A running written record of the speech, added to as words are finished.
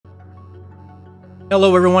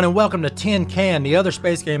Hello everyone and welcome to Tin Can, the other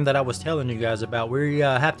space game that I was telling you guys about. We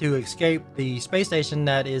have to escape the space station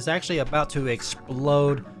that is actually about to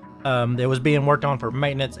explode. It was being worked on for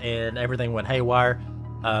maintenance and everything went haywire.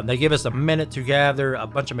 They give us a minute to gather a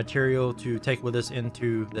bunch of material to take with us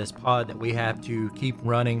into this pod that we have to keep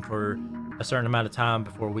running for a certain amount of time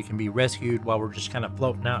before we can be rescued while we're just kind of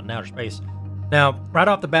floating out in outer space. Now, right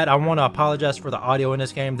off the bat, I want to apologize for the audio in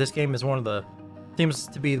this game. This game is seems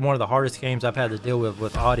to be one of the hardest games I've had to deal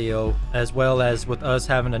with audio, as well as with us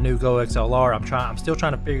having a new Go XLR. I'm still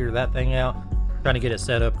trying to figure that thing out, trying to get it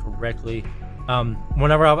set up correctly.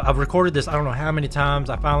 Whenever I've recorded this, I don't know how many times,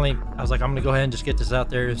 I was like, I'm gonna go ahead and just get this out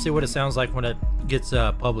there and see what it sounds like when it gets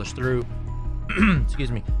published through.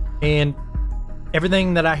 Excuse me. And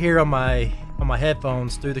everything that I hear on my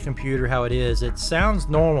headphones through the computer, how it is, it sounds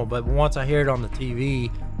normal, but once I hear it on the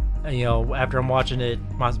TV, you know, after I'm watching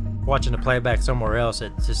the playback somewhere else,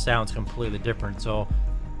 it just sounds completely different. So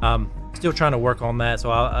still trying to work on that.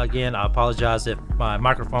 So I apologize if my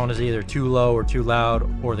microphone is either too low or too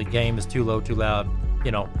loud, or the game is too low, too loud,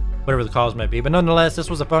 you know, whatever the cause may be. But nonetheless,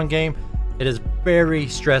 this was a fun game. It is very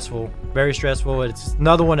stressful, very stressful. It's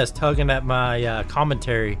another one that's tugging at my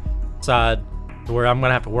commentary side, to where I'm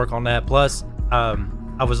gonna have to work on that. Plus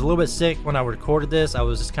I was a little bit sick when I recorded this. I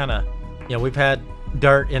was just kind of, you know, we've had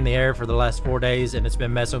dirt in the air for the last 4 days and it's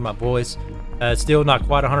been messing with my voice. It's still not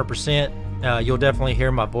quite 100%. You'll definitely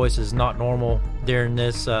hear my voice is not normal during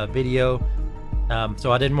this video.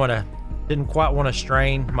 So I didn't quite want to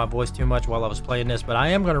strain my voice too much while I was playing this, but I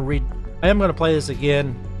am going to play this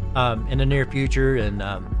again in the near future and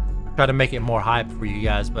try to make it more hype for you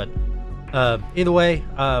guys. But either way,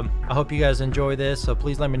 I hope you guys enjoy this, so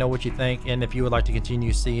please let me know what you think and if you would like to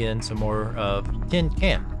continue seeing some more of Tin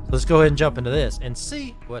Can. Let's go ahead and jump into this and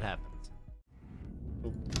see what happens.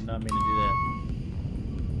 Oh, did not mean to do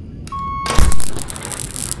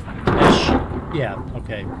that. Yeah,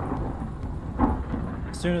 okay.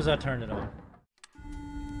 As soon as I turn it on.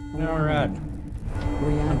 Alright.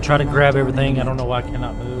 I'm trying to grab everything. I don't know why I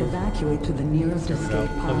cannot move. Evacuate to the nearest escape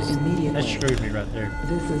pod immediately. That screwed me right there.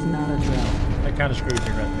 This is not a drill. That kind of screwed me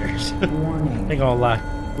right there. Warning. Ain't gonna lie.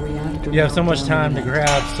 You have so much time to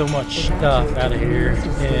grab so much stuff out of here,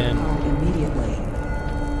 and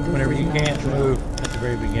whenever you can't move at the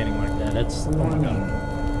very beginning like that, that's, oh my god.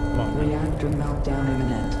 Come on. Reactor meltdown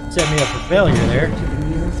imminent. Set me up for failure there. To the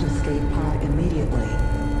nearest escape pod immediately.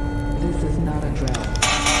 This is not a drill.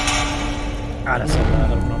 Ah, that's so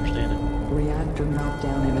loud, I don't understand it. Reactor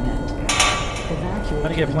meltdown imminent. Evacuate. I'm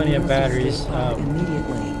gonna get plenty of batteries.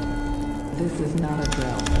 Immediately. This is not a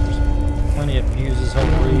drill. Plenty of fuses,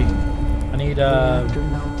 hopefully. I need Reactor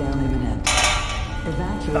meltdown imminent.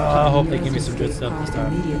 Evacuate. I hope they give me some good stuff this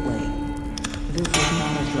time. Immediately. This is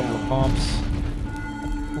not a drill. Pumps.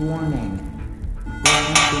 Warning.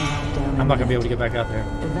 I'm not gonna be able to get back out there.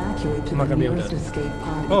 Evacuate to I'm not gonna be able to. Escape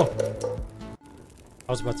pod. Oh,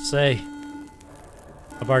 I was about to say.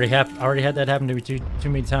 I already had that happen to me too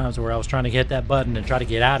many times, where I was trying to hit that button and try to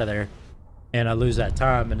get out of there, and I lose that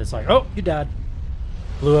time, and it's like, oh, you died.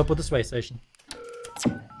 Blew up with the space station.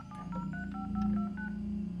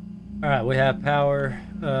 Alright, we have power.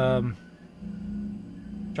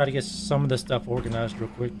 Try to get some of this stuff organized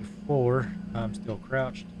real quick before I'm still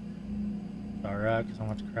crouched. Alright, because I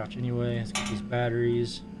want to crouch anyway. Let's get these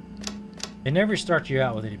batteries. They never start you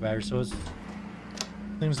out with any batteries, so it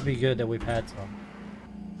seems to be good that we've had some.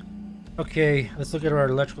 Okay, let's look at our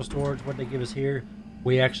electrical storage. What they give us here.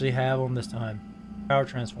 We actually have them this time. Power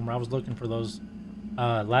transformer. I was looking for those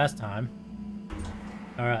last time.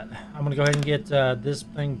 Alright, I'm gonna go ahead and get this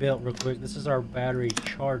thing built real quick. This is our battery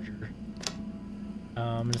charger.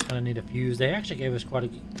 It's gonna need a fuse. They actually gave us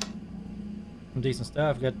quite some decent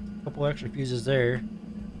stuff. Got a couple extra fuses there.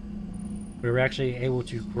 We were actually able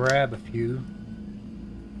to grab a few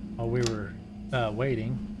while we were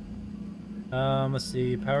waiting. Let's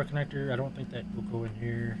see, power connector. I don't think that will go in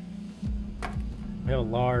here. We have a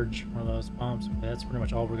large one of those pumps, but that's pretty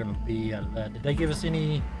much all we're going to be out of that. Did they give us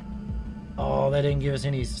any... Oh, they didn't give us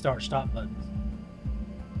any start-stop buttons.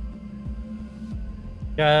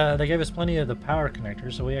 Yeah, they gave us plenty of the power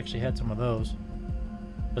connectors, so we actually had some of those.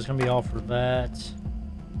 That's going to be all for that.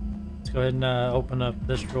 Let's go ahead and open up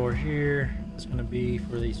this drawer here. It's going to be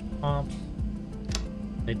for these pumps.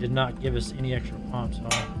 They did not give us any extra pumps, so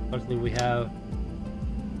luckily I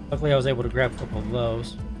was able to grab a couple of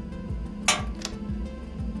those.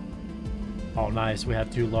 Oh, nice. We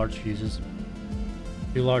have two large fuses.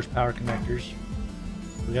 Two large power connectors.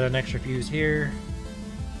 We got an extra fuse here.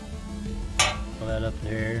 Put that up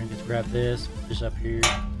there. Just grab this. Put this up here.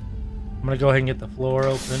 I'm going to go ahead and get the floor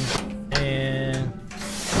open. And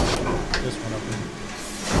this one open.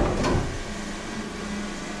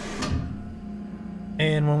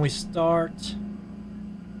 then when we start,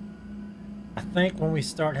 I think when we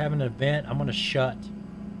start having an event, I'm gonna shut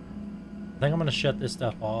this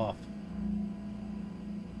stuff off.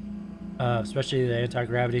 Especially the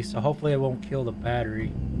anti-gravity, so hopefully it won't kill the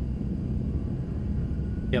battery.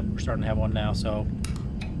 Yep, we're starting to have one now, so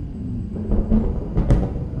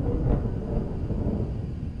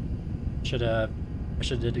I should have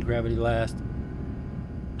did the gravity last.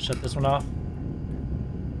 Shut this one off.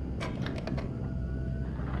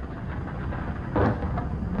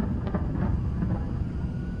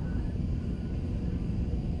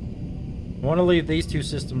 I want to leave these two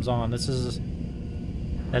systems on.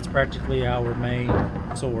 That's practically our main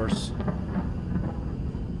source.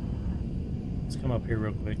 Let's come up here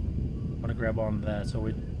real quick. I want to grab onto that so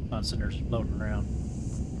we're not sitting there floating around.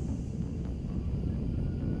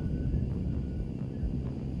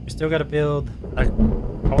 We still got to build. I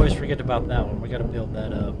always forget about that one. We got to build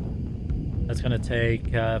that up. That's going to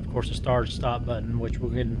take, of course, a start-stop button, which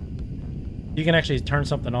we'll get. You can actually turn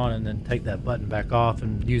something on and then take that button back off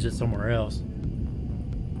and use it somewhere else.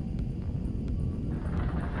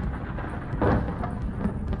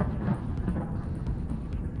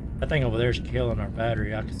 That thing over there is killing our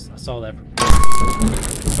battery. I saw that.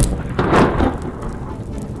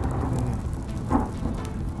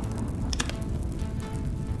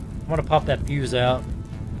 I'm gonna pop that fuse out.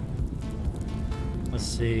 Let's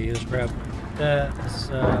see. Let's grab that. Let's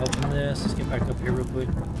open this. Let's get back up here real quick.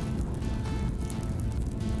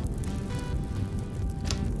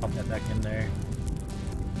 Pop that back in there.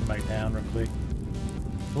 Come back down real quick.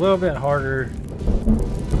 A little bit harder.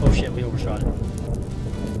 Oh shit! We overshot it.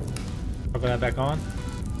 Put that back on.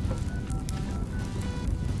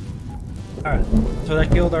 Alright, so that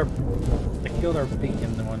killed our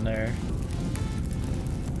beacon, the one there.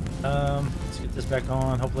 Let's get this back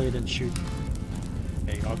on. Hopefully it didn't shoot.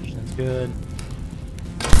 Okay, oxygen's good.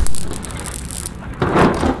 I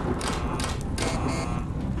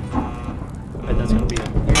bet that's gonna be a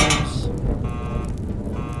fuse.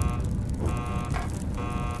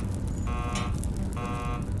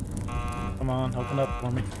 Come on, open up for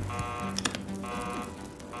me.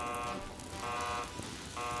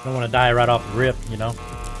 I don't want to die right off the rip, you know.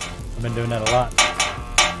 I've been doing that a lot.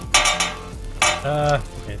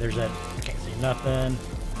 Okay, there's that. I can't see nothing.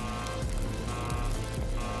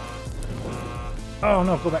 Oh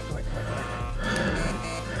no, go back, go back, go back, go back.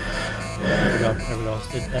 There we go, there we go. Let's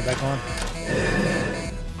get that back on.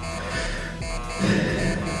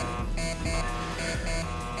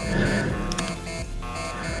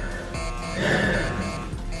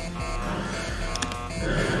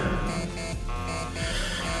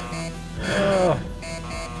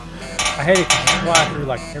 I hate it because you fly through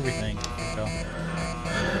like everything. So.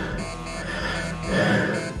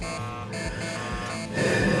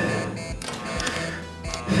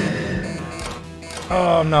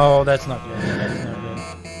 Oh no, that's not good. That's not good.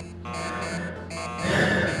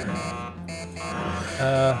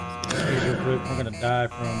 Excuse real quick. We're gonna die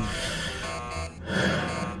from.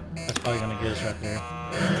 That's probably gonna get us right there.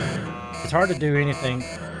 It's hard to do anything.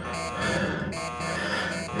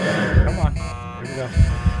 Come on. Here we go.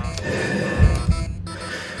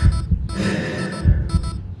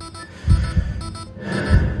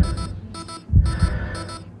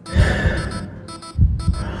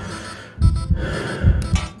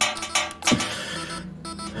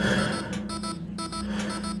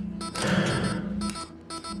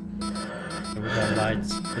 We got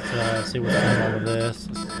lights. Let's see what's going on with this.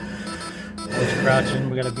 Let's crouching.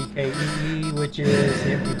 We got a BKE, which is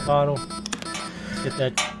the empty bottle. Let's get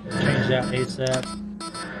that changed out ASAP.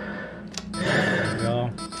 There we go.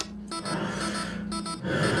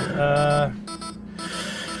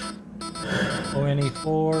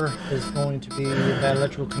 ONE4 is going to be that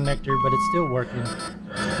electrical connector, but it's still working.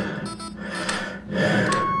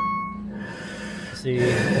 Let's see,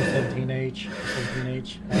 17H.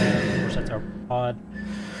 Of course, that's our pod.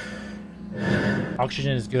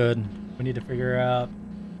 Oxygen is good. We need to figure out.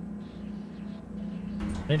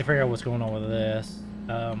 I need to figure out what's going on with this.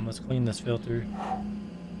 Let's clean this filter.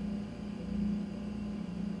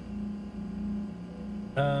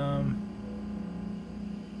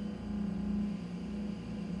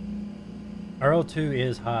 Our O2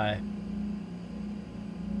 is high.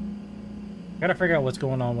 Gotta figure out what's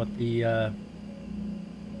going on with the.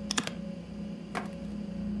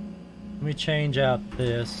 Let me change out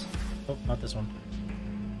this. Oh, not this one.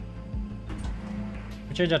 Let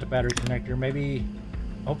me change out the battery connector. Maybe.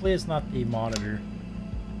 Hopefully, it's not the monitor.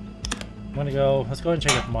 I'm gonna go. Let's go ahead and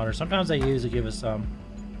check out the monitor. Sometimes they usually give us some.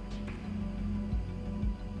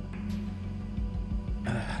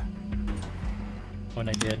 When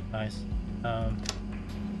they did, nice.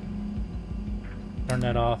 Turn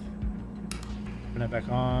that off. Turn it back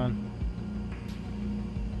on.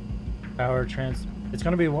 Power trans. It's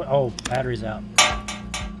gonna be. Oh, battery's out.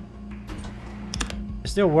 It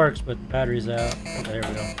still works, but the battery's out. Oh, there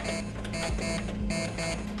we go.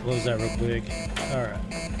 Close that real quick. All right.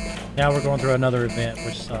 Now we're going through another event,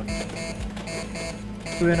 which sucks.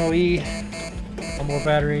 2NOE. One more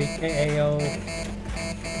battery. KAO.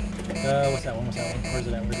 What's that one? What's that one? Where's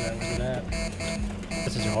it at? Where's it at? Where's it at?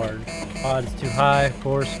 This is hard. Odds too high, of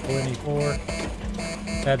course. 4NE4.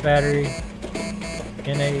 Bad battery.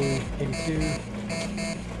 NA82.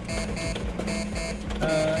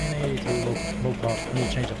 NA82. Low pump. I need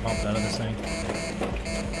to change the pump out of this thing.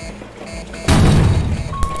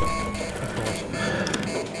 Of course.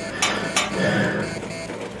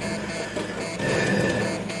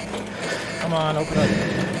 Come on, open up.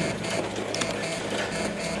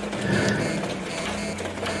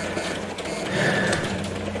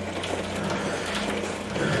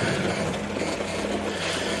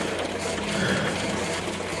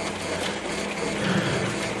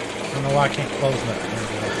 I don't know why I can't close that.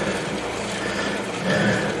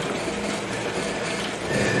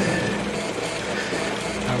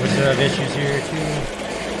 We still have issues here too.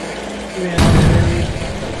 We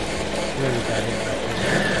already got it right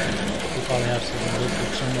there. We probably have some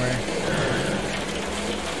leakage somewhere.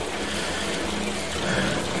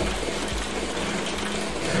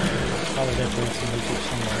 Probably definitely some leakage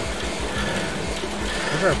somewhere.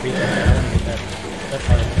 Where's our beacon? I want to get that. That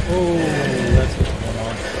part. Oh, that's what's going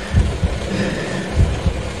on.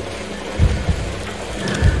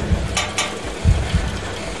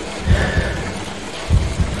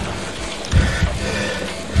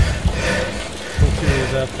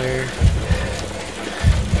 Up there. Of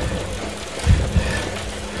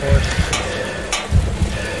course.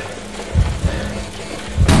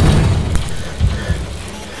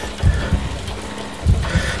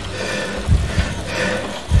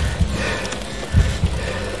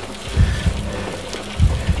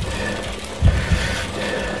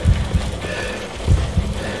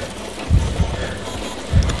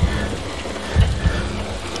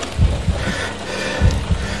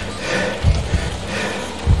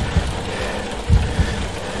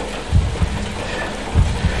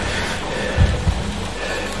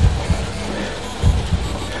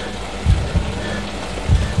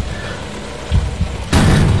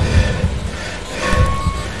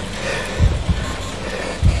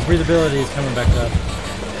 Breathability is coming back up.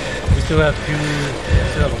 We still have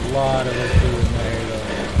a lot of O2 in there though.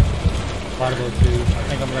 A lot of O2. I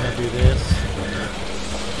think I'm gonna do this.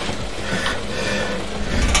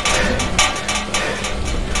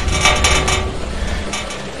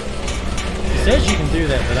 It says you can do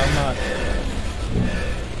that, but I'm not.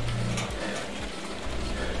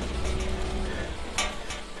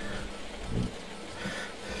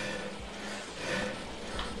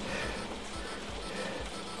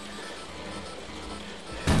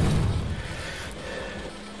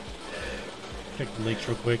 Check the leaks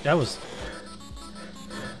real quick. That was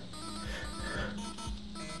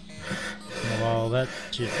well, that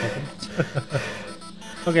shit opened.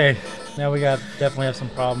 Okay, now we definitely have some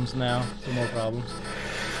problems now. Some more problems.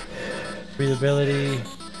 Breathability.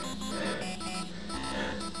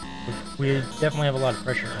 We definitely have a lot of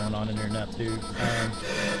pressure going on in here now too.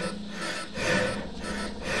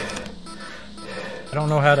 I don't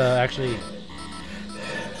know how to actually.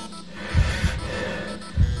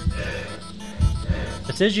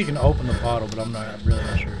 It says you can open the bottle, but I'm really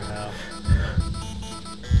not sure how.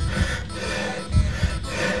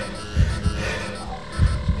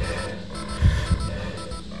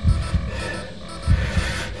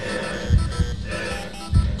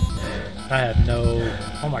 I have no.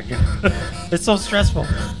 Oh my god, it's so stressful.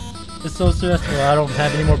 It's so stressful. I don't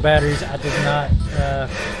have any more batteries. I did not.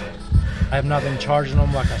 I have not been charging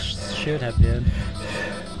them like I should have been.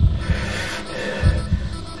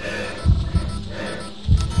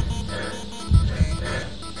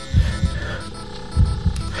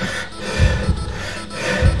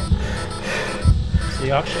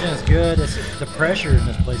 The oxygen is good. It's the pressure in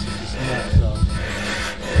this place is just nuts.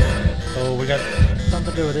 So we got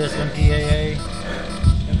something to do with this. MPAA.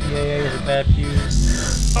 MPAA is a bad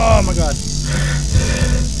fuse. Oh my god.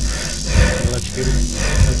 Electrocuted.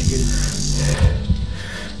 Electrocuted.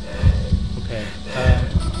 Okay.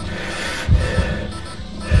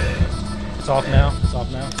 It's off now. It's off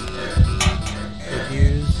now. The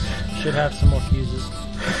fuse. Should have some more fuses.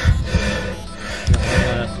 What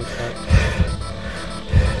that looks like.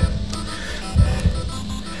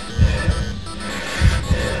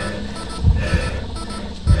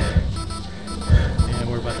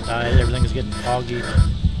 Everything is getting foggy.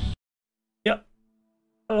 Yep.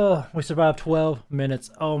 Oh, we survived 12 minutes.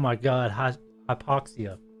 Oh my god,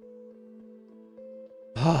 hypoxia.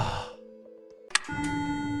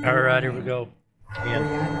 Alright, here we go.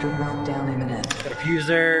 Reactor meltdown imminent. Got a fuse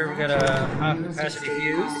there, we got a high capacity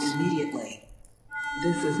fuse. Immediately.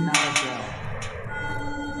 This is not a drill.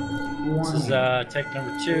 This is take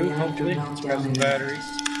number 2, hopefully. Let's grab some batteries.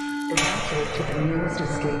 Evacuate to the nearest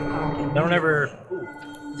escape pod immediately. Don't ever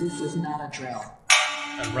This is not a drill.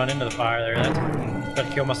 run into the fire there. That's got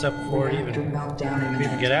to kill myself before it Reactor even meltdown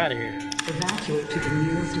imminent. get out of here. Evacuate to the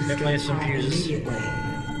nearest Definitely escape some pod fuses. immediately.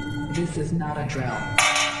 This is not a drill.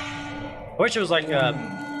 I wish it was like I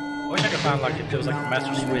wish I could find like if it was like a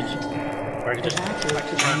master switch where I could just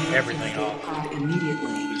like turn everything off. Pod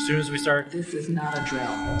immediately. As soon as we start, This is not a drill.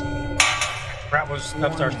 right when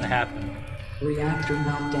stuff starts to happen. Reactor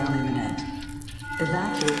meltdown imminent.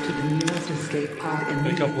 Evacuate to the nearest escape pod Got a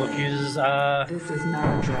immediately. couple of fuses. This is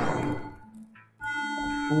not a drill.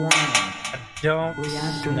 Warning. I don't.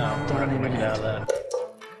 Reactor No, we're not gonna get out of that.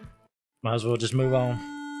 Might as well just move on.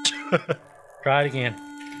 Try it again.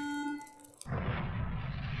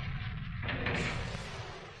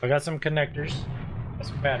 I got some connectors, got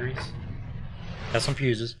some batteries, got some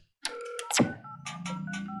fuses.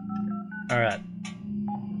 Alright.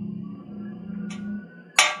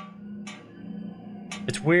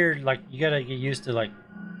 It's weird, like, you gotta get used to, like,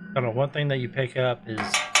 I don't know, one thing that you pick up is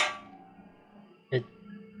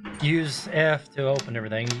use F to open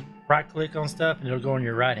everything. Right click on stuff and it'll go on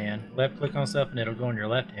your right hand. Left click on stuff and it'll go on your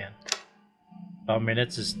left hand. I mean,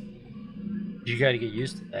 it's just, you gotta get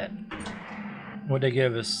used to that. What'd they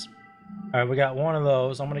give us? Alright, we got one of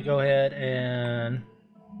those. I'm gonna go ahead and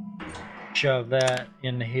shove that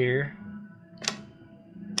in here.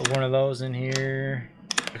 Put one of those in here.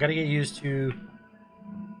 I gotta get used to.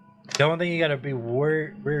 The only thing you gotta be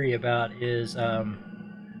wary about is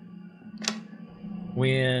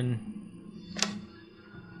when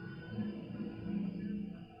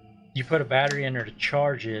you put a battery in there to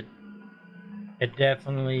charge it, it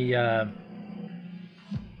definitely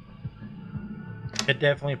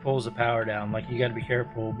pulls the power down. Like, you got to be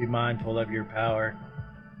careful, be mindful of your power.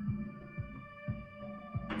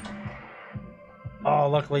 Oh,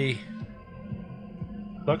 luckily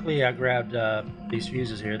I grabbed these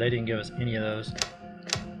fuses here. They didn't give us any of those.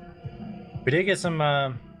 We did get some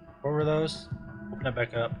what were those? Open it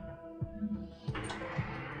back up.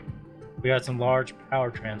 We got some large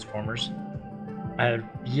power transformers. I have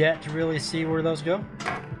yet to really see where those go.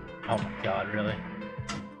 Oh my god, really?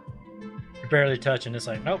 You're barely touching. It's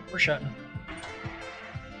like, nope, we're shutting.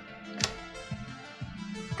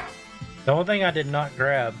 The only thing I did not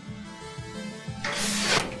grab,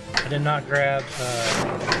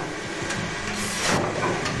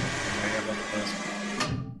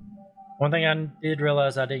 one thing I did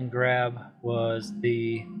realize I didn't grab was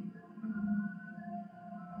the,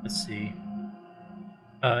 let's see,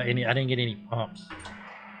 I didn't get any pumps.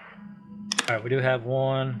 Alright, we do have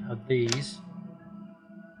one of these.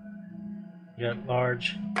 We got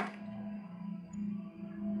large.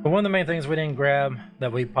 But one of the main things we didn't grab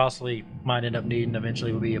that we possibly might end up needing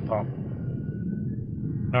eventually will be a pump.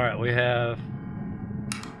 Alright, we have,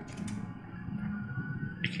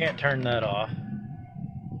 you can't turn that off.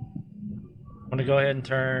 I'm gonna go ahead and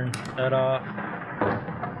turn that off.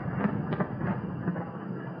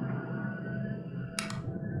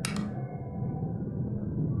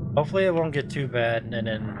 Hopefully it won't get too bad, and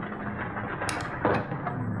then,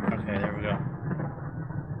 okay, there we go.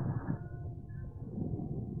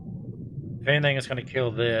 If anything is gonna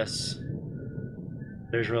kill this,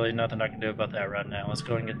 there's really nothing I can do about that right now. Let's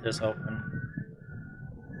go and get this open.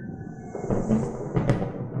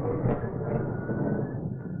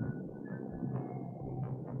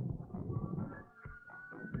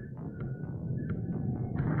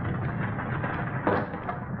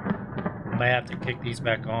 I may have to kick these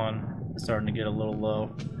back on. It's starting to get a little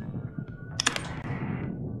low.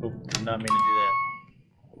 Oh, did not mean to do that.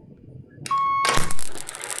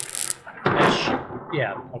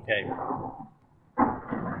 Yeah, okay.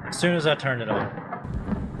 As soon as I turn it on.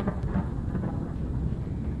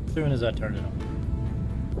 As soon as I turn it on.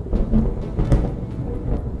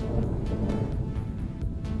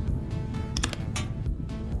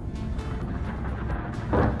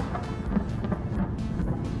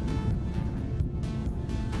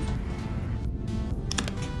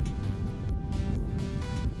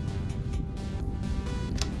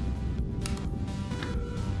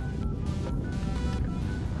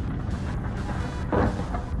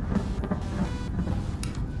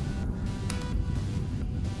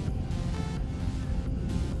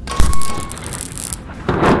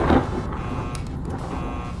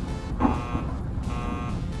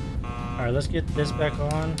 Alright, let's get this back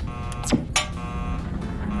on.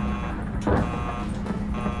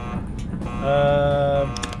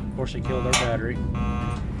 Of course it killed our battery.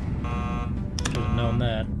 Should have known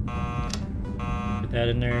that. Put that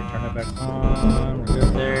in there, turn it back on. We're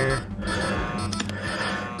good there.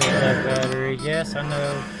 Kill that battery. Yes, I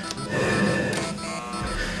know.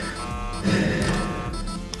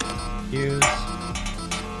 Use.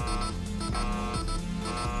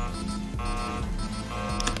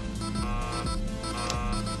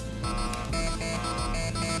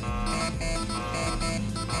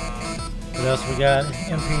 What else we got?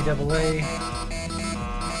 MPAA.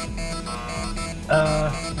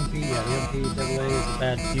 MP, yeah, the MPAA is a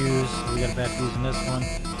bad fuse. We got a bad fuse in this one.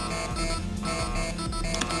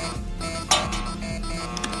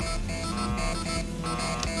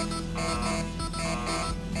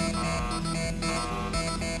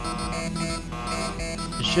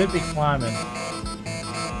 It should be climbing.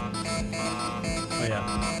 Oh yeah.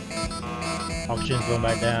 Oxygen's going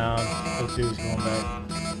back down. O2 is going back.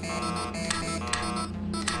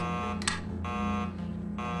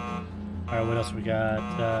 Alright, what else we got?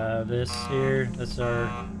 This here, that's our...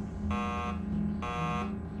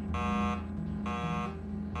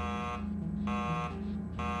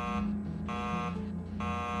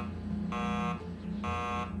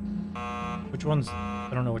 Which one's...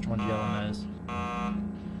 I don't know which one's yellow and is.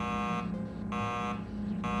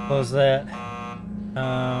 Close that.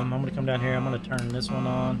 I'm gonna come down here, I'm gonna turn this one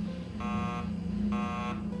on.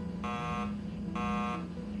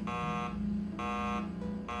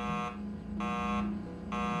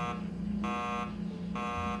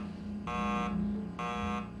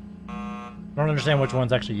 I don't understand which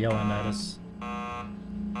one's actually yelling at us.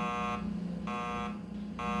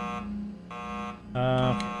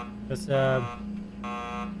 Let's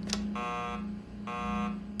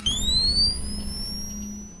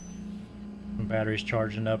battery's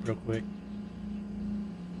charging up real quick.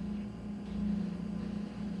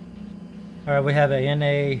 Alright, we have a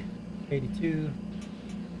NA82.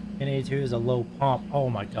 NA82 is a low pump. Oh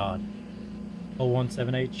my god.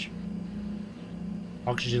 017H.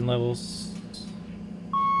 Oxygen levels.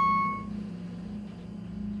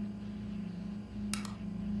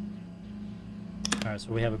 Alright,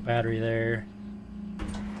 so we have a battery there.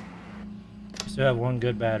 We still have one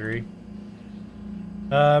good battery.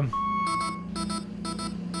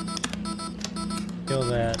 Kill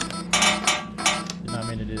that. Did not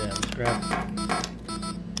mean to do that. Let's grab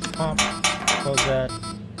pump. Close that.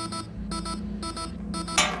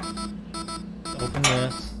 Let's open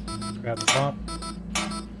this. Let's grab the pump.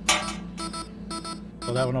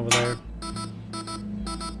 Throw that one over there.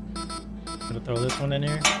 Gonna throw this one in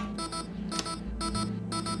here.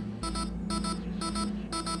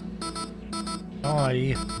 Oh,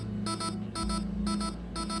 yeah.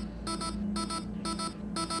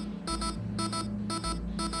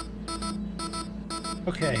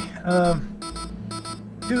 Okay,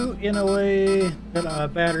 2 NOA, got a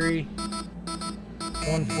battery,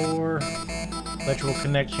 1.4, electrical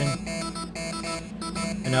connection,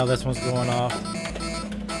 and now this one's going off.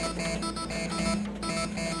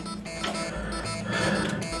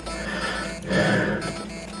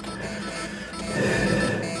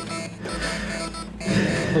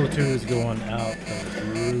 O2 is going out the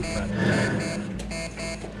roof right now.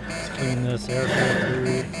 Let's clean this air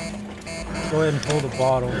filter. Go ahead and pull the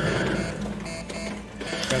bottle.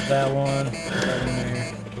 Grab that one, put that in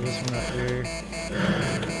there, put this one right there.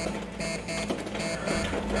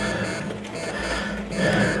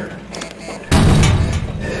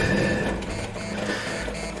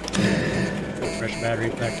 Fresh battery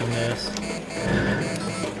pack in this.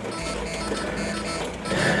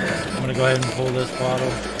 I'm gonna go ahead and pull this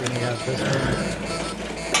bottle. Then we have this one.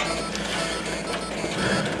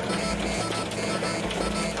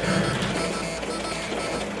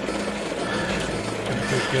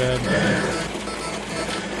 Good.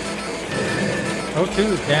 O2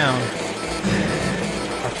 is down.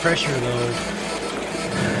 Our pressure though,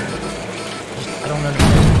 I don't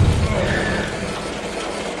understand.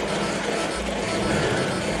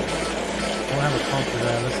 I don't have a pump for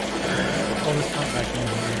that. Let's pull this pump back in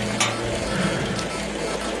here.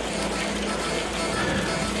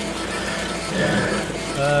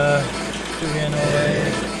 2 NOA.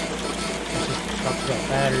 Let's just talk about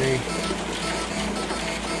battery.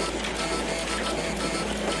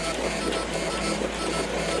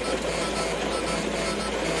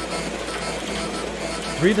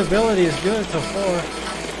 Breathability is good so far.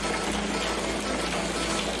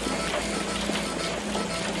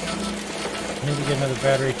 Need to get another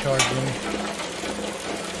battery charged in.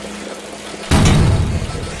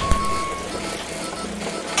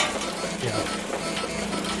 Yeah,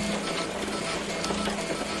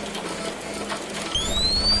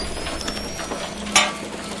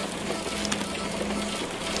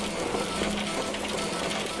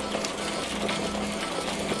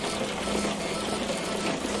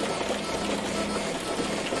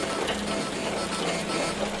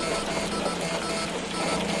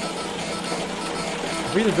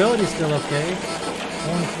 Breathability is still okay.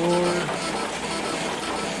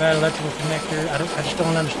 1-4. Bad electrical connector. I just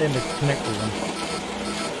don't understand the connector one.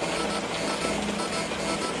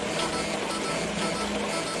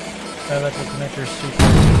 Bad electrical connector super.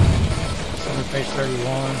 On page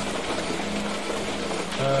 31.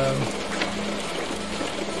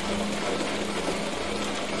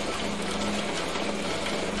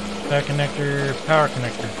 Bad connector, power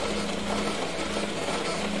connector.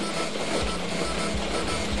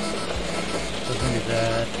 Doesn't do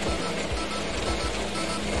that.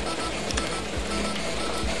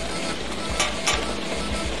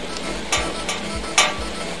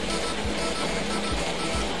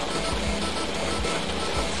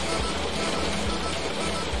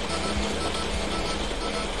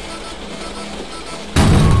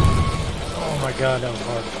 Oh my god, that was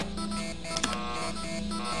hard.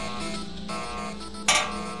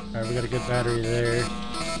 Alright, we got a good battery there.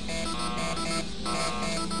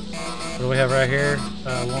 What do we have right here?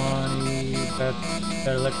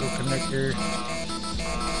 That electrical connector.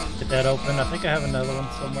 Get that open. I think I have another one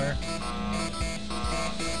somewhere.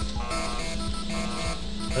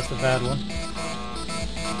 That's the bad one.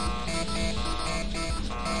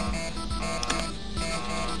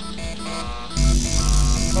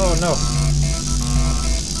 Oh no.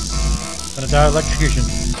 Gonna die of electrocution.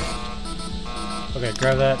 Okay,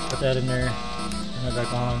 grab that, put that in there, turn that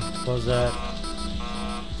back on, close that,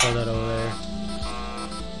 throw that over there.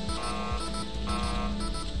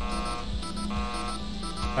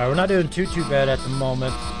 Alright, we're not doing too bad at the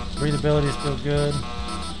moment. Breathability is still good.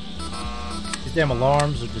 These damn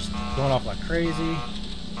alarms are just going off like crazy.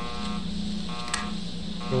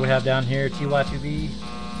 What do we have down here? TY2B.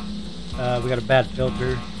 We got a bad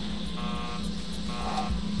filter.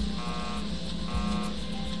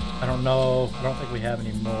 I don't know. I don't think we have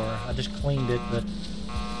any more. I just cleaned it, but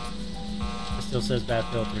it still says bad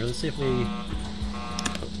filter. Let's see if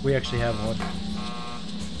we actually have one.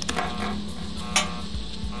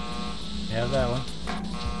 We have that one.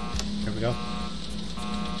 Here we go.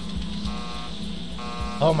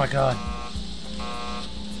 Oh my god.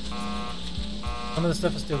 Some of the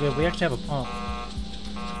stuff is still good. We actually have a pump.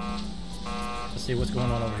 Let's see what's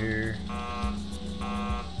going on over here.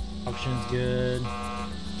 Option's good.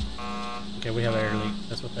 Okay, we have air leak.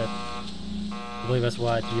 That's what that... I believe that's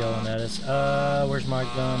why it's yelling at us. Where's my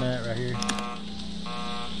gun at? Right here.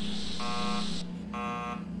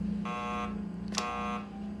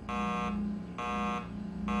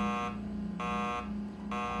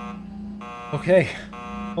 Okay.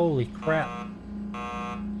 Holy crap.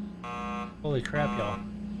 Holy crap, y'all.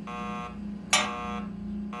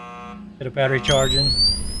 Get a battery charging.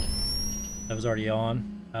 That was already on.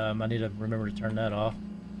 I need to remember to turn that off.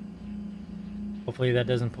 Hopefully that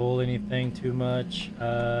doesn't pull anything too much.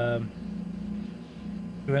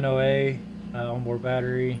 2NOA, onboard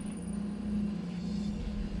battery.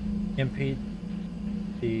 The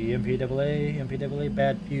MPAA,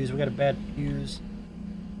 bad fuse. We got a bad fuse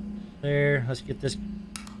there. Let's get this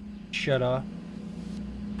shut off.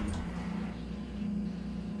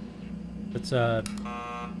 Let's turn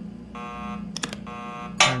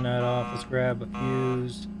that off. Let's grab a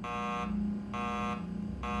fuse.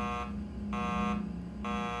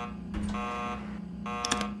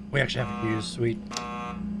 We actually have a fuse, sweet.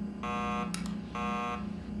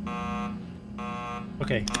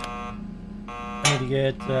 Okay. I need to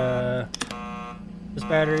get this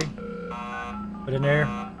battery put in there.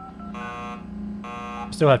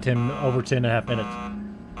 Still have over 10 and a half minutes.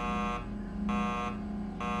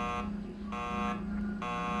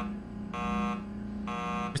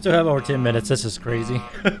 We still have over 10 minutes. This is crazy.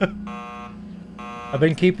 I've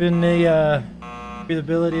been keeping the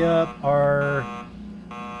breathability up.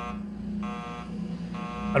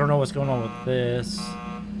 I don't know what's going on with this.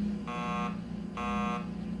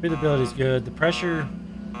 Breathability is good. The pressure's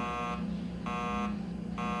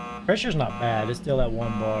not bad. It's still at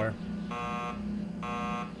 1 bar.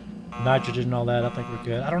 Nitrogen and all that, I think we're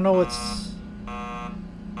good. I don't know what's...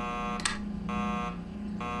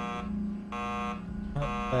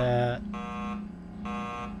 Not that.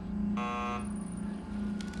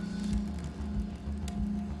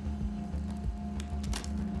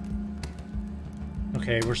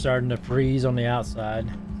 Okay, we're starting to freeze on the outside,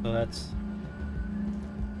 so that's...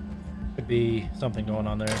 Could be something going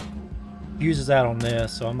on there. Fuse is out on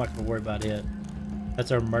this, so I'm not going to worry about it. That's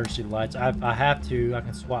our emergency lights. If I have to, I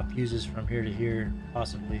can swap fuses from here to here,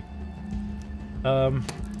 possibly. I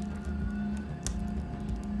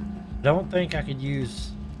don't think I could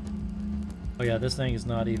use... Oh yeah, this thing is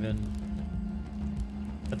not even...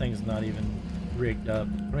 That thing is not even rigged up.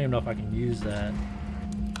 I don't even know if I can use that.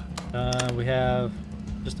 We have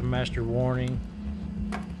Just a master warning.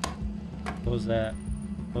 Close that.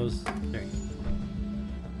 Close. There you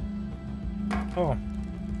go. Oh.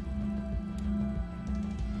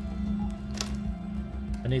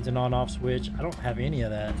 It needs an on-off switch. I don't have any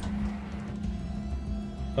of that.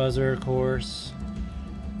 Buzzer, of course.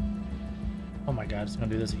 Oh my god, it's gonna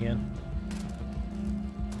do this again.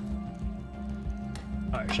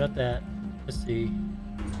 Alright, shut that. Let's see.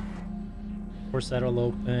 Of course that'll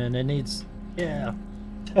open. It needs... yeah.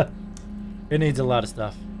 It needs a lot of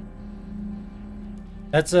stuff.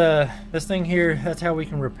 That's this thing here, that's how we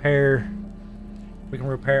can repair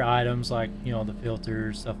items like, you know, the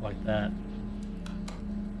filters, stuff like that.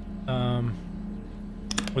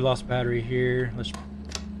 We lost battery here. Let's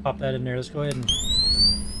pop that in there. Let's go ahead and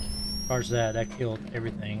charge that. That killed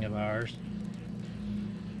everything of ours.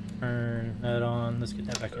 Turn that on. Let's get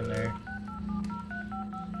that back in there.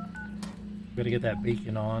 We gotta get that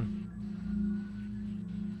beacon on.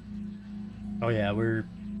 Oh yeah, we're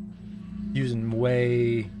using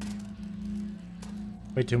way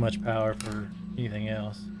too much power for anything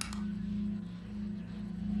else.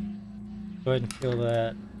 Go ahead and kill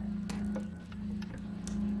that.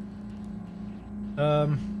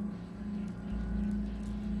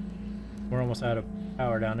 We're almost out of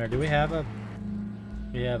power down there. Do we have a...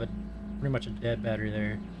 we have a pretty much a dead battery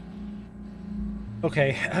there.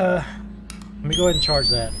 Okay, let me go ahead and charge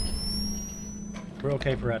that. We're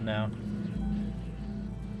okay for right now.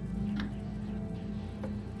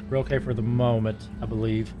 We're okay for the moment, I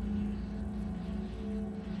believe.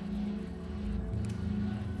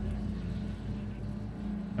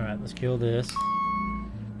 Alright, let's kill this.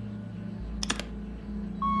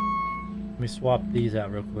 Let me swap these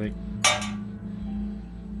out real quick.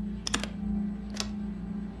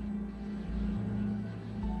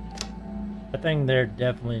 That thing there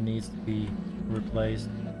definitely needs to be replaced.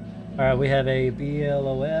 Alright, we have a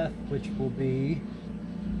BLOF, which will be...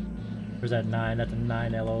 where's that 9? That's a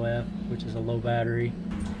 9 LOF, which is a low battery.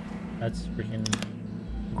 That's freaking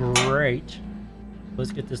great.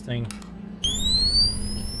 Let's get this thing...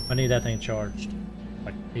 I need that thing charged.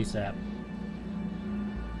 Like ASAP.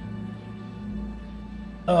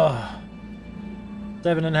 Oh,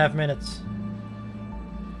 7.5 minutes.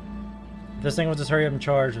 If this thing will just hurry up and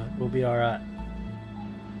charge, we'll be alright.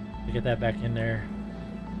 To get that back in there.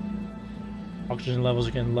 Oxygen levels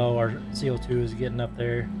are getting low. Our CO2 is getting up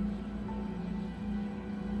there.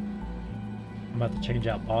 I'm about to change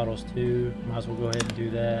out bottles too. Might as well go ahead and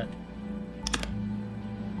do that.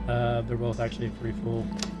 They're both actually pretty full.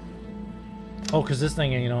 Oh, because this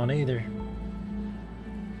thing ain't on either.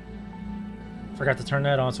 Forgot to turn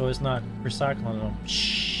that on so it's not recycling them.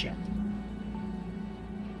 Shit.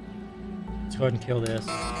 Let's go ahead and kill this.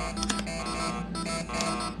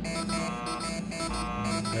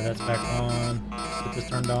 Okay, that's back on. Get this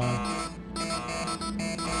turned on.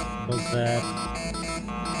 Close that.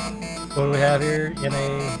 What do we have here?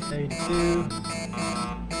 NA82.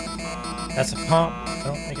 That's a pump. I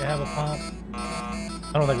don't think I have a pump. I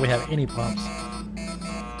don't think we have any pumps.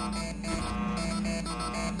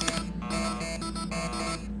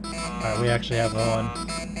 Alright, we actually have one.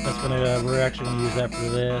 That's gonna, we're actually gonna use that for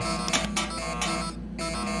this.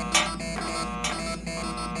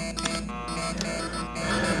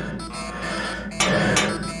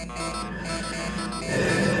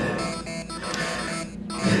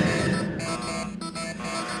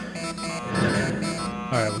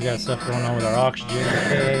 Alright, we got stuff going on with our oxygen,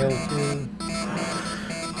 KO2.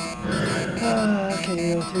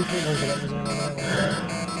 KO2,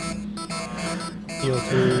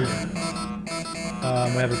 CO2.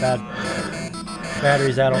 We have a bad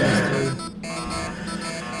batteries out on this too.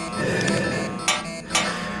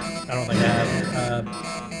 I don't think I have.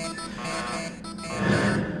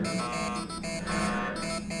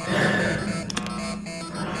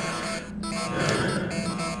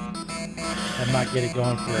 I might get it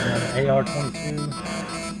going for another AR-22.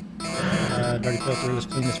 Dirty filter. Let's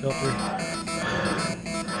clean this filter.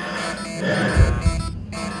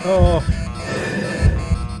 Oh.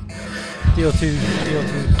 CO2,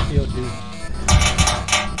 CO2, CO2.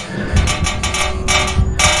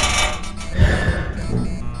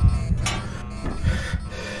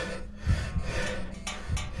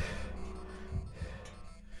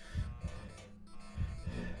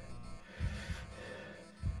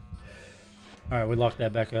 Alright, we locked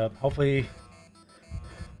that back up. Hopefully...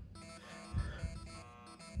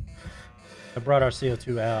 I brought our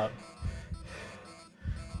CO2 out.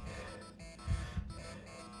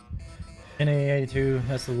 NA82,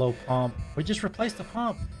 that's the low pump. We just replaced the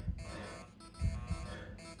pump.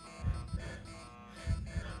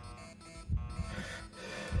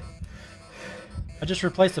 I just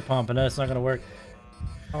replaced the pump and that's not gonna work.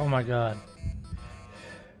 Oh my god.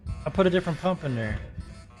 I put a different pump in there.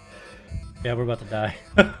 Yeah, we're about to die.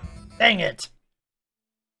 Dang it!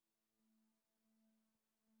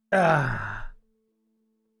 Ah.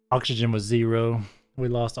 Oxygen was 0. We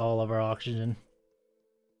lost all of our oxygen.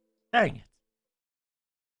 Dang it.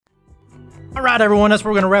 Alright everyone, that's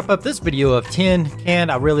where we're going to wrap up this video of Tin Can.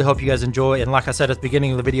 I really hope you guys enjoy, and like I said at the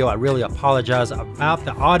beginning of the video, I really apologize about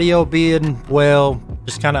the audio being, well,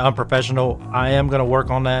 just kind of unprofessional. I am going to work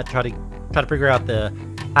on that, try to figure out the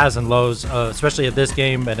highs and lows, especially at this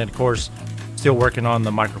game, and then of course, still working on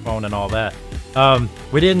the microphone and all that.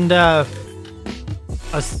 We didn't, as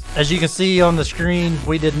you can see on the screen,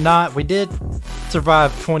 we did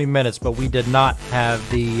survive 20 minutes, but we did not have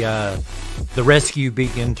the rescue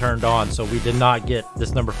beacon turned on, so we did not get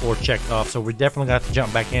this number 4 checked off. So we definitely got to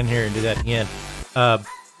jump back in here and do that again. But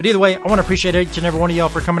either way, I want to appreciate each and every one of y'all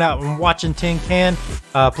for coming out and watching Tin Can.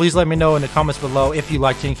 Please let me know in the comments below if you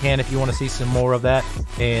like Tin Can, if you want to see some more of that.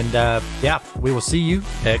 And yeah, we will see you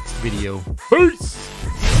next video. Peace!